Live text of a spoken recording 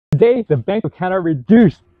Today, the Bank of Canada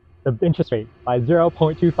reduced the interest rate by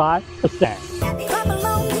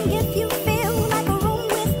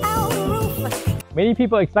 0.25%. Many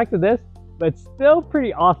people expected this, but it's still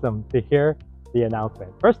pretty awesome to hear the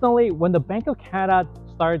announcement. Personally, when the Bank of Canada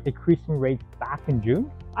started decreasing rates back in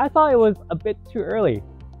June, I thought it was a bit too early,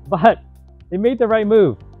 but they made the right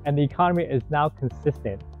move and the economy is now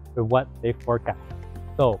consistent with what they forecast.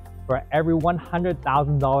 So for every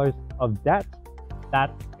 $100,000 of debt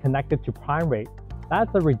that's connected to prime rate,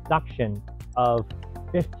 that's a reduction of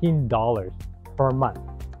 $15 per month.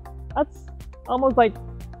 That's almost like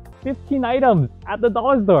 15 items at the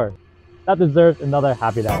dollar store. That deserves another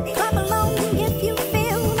happy day.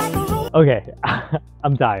 Okay,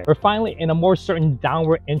 I'm tired. We're finally in a more certain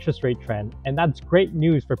downward interest rate trend, and that's great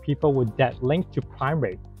news for people with debt linked to prime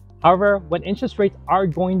rate. However, when interest rates are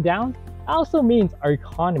going down, that also means our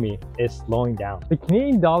economy is slowing down. The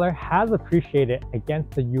Canadian dollar has appreciated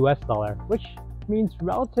against the US dollar, which means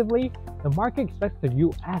relatively, the market expects the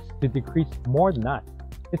US to decrease more than us.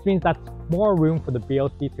 This means that's more room for the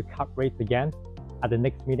BOC to cut rates again at the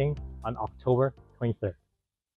next meeting on October 23rd.